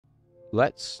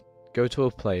Let's go to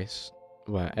a place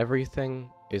where everything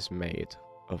is made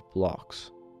of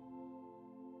blocks.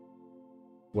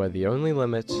 Where the only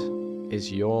limit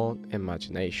is your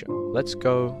imagination. Let's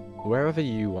go wherever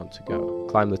you want to go.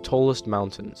 Climb the tallest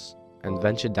mountains and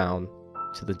venture down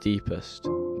to the deepest,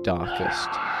 darkest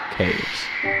caves.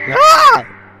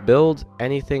 Build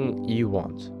anything you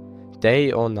want,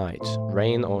 day or night,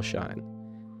 rain or shine.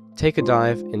 Take a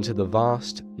dive into the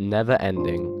vast,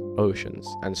 never-ending oceans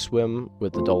and swim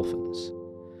with the dolphins.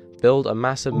 Build a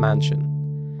massive mansion.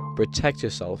 Protect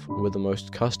yourself with the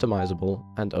most customizable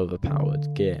and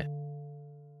overpowered gear.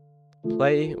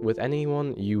 Play with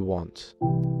anyone you want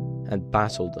and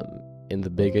battle them in the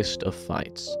biggest of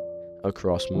fights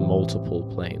across multiple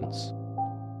planes.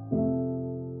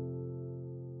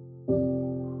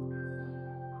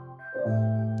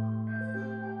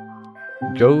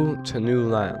 Go to new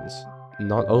lands,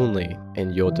 not only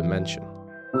in your dimension.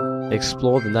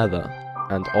 Explore the Nether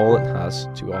and all it has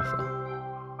to offer.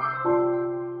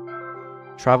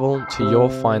 Travel to your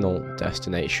final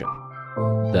destination,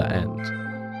 the end,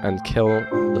 and kill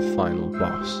the final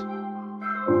boss.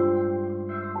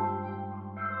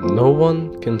 No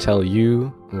one can tell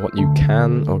you what you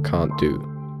can or can't do.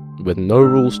 With no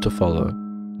rules to follow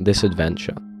this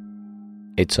adventure,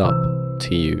 it's up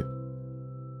to you.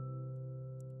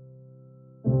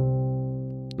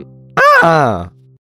 Ah!